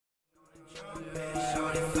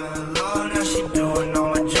Shorty fell in love, now she doing all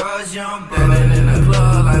my drugs, young baby. In the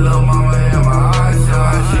club, like lil' mama in my eyes,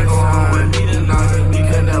 yeah. She go home with me tonight, we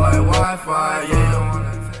connect like Wi-Fi, yeah. On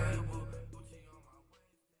the table, Gucci on my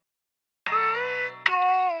waist.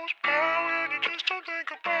 Goes by when you just don't think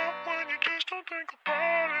about, when you just don't think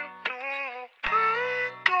about it, no.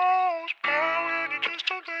 Goes by when you just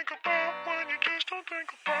don't think about, when you just don't think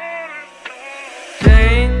about it, no.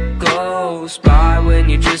 Pain goes by when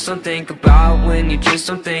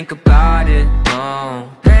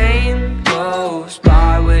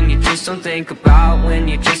you just don't think about, when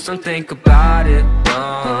you just don't think about it, no.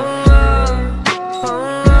 Pain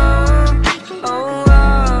goes by when you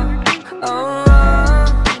just don't think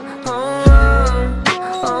about, when you just don't think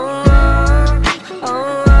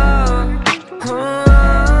about it, no.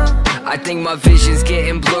 I think my vision's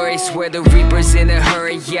getting blurry, swear the Reaper's in a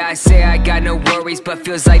hurry. Yeah, I say I got no worries, but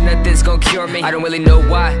feels like nothing's gonna cure me. I don't really know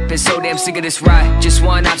why, been so damn sick of this ride. Just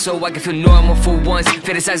one off so I can feel normal for once.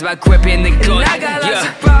 Fantasize about gripping the gun. And I got lots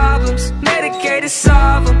of problems, medicated to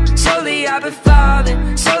solve them. Slowly I've been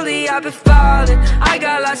falling, slowly I've been falling. I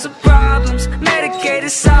got lots of problems, medicated to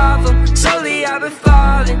solve them. Slowly I've been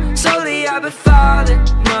falling, slowly I've been falling.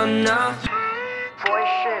 No, no.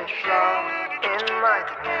 Voices loud in my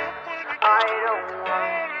head, I don't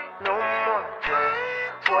want no more drugs.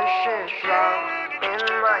 Voices loud in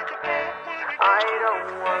my head, I don't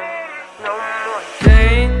want no more drugs.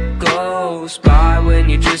 Pain goes by when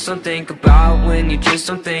you just don't think about, when you just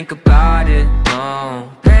don't think about it,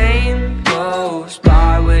 no. Pain goes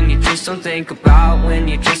by when you just don't think about, when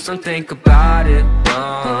you just don't think about it,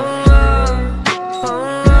 no.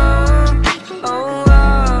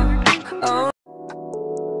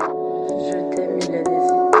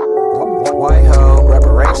 White hoe,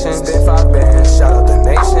 reparations, spent 5 bands, shout out the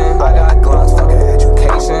nation. I got glocks, fucking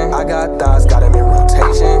education. I got thighs, got them in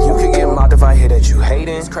rotation. You can get mocked if I hear that you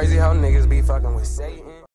hating. It's crazy how niggas be fucking with Satan.